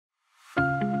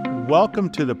Welcome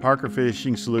to the Parker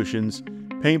Finishing Solutions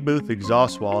Paint Booth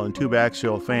Exhaust Wall and Tube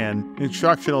Axial Fan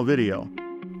instructional video.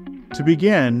 To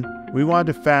begin, we want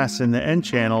to fasten the end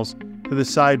channels to the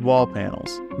side wall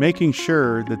panels, making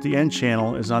sure that the end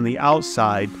channel is on the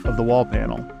outside of the wall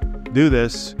panel. Do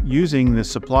this using the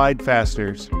supplied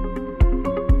fasteners.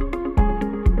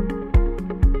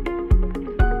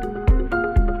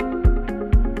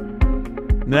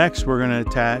 Next, we're going to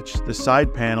attach the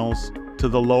side panels to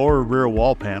the lower rear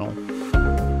wall panel.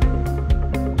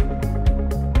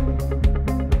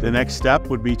 The next step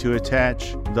would be to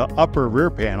attach the upper rear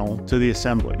panel to the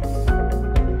assembly.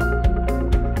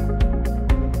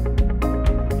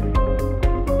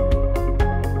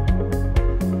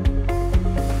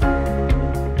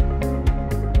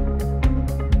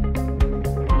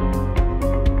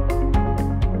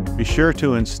 Be sure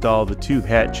to install the two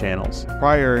hat channels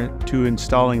prior to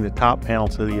installing the top panel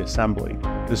to the assembly.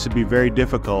 This would be very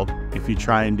difficult if you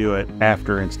try and do it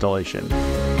after installation.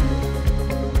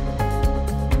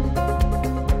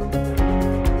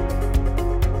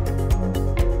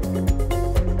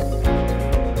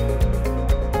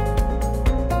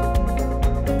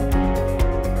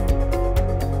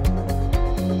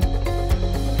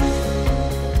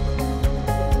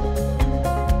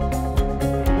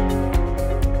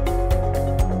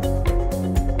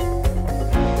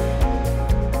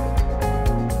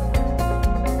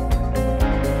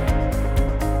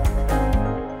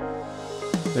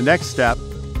 The next step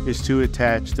is to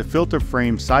attach the filter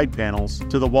frame side panels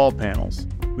to the wall panels.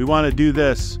 We want to do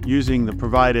this using the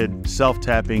provided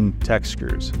self-tapping Tek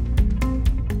screws.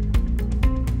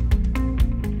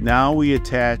 Now we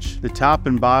attach the top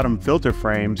and bottom filter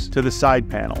frames to the side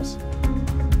panels.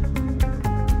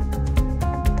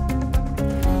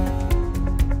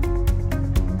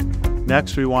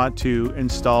 Next, we want to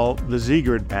install the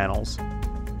Z-grid panels.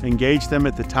 Engage them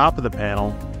at the top of the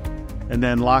panel and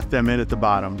then lock them in at the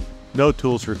bottom. No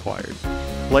tools required.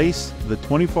 Place the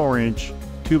 24-inch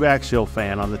tube axial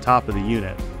fan on the top of the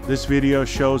unit. This video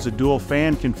shows a dual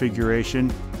fan configuration.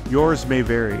 Yours may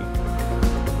vary.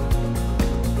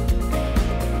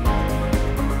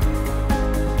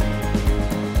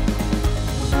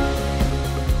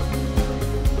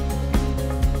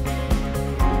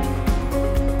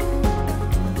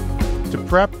 To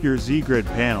prep your Z-grid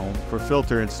panel for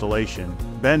filter installation,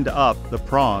 bend up the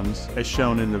prongs as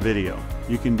shown in the video.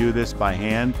 You can do this by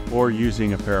hand or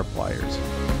using a pair of pliers.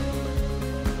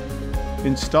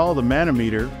 Install the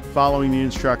manometer following the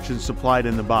instructions supplied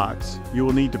in the box. You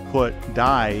will need to put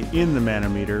dye in the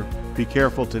manometer. Be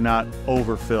careful to not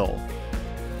overfill.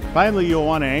 Finally, you'll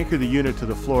want to anchor the unit to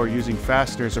the floor using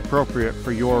fasteners appropriate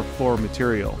for your floor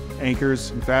material. Anchors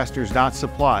and fasteners not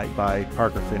supplied by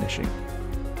Parker Finishing.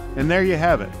 And there you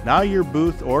have it. Now your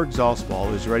booth or exhaust wall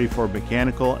is ready for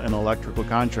mechanical and electrical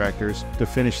contractors to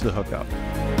finish the hookup.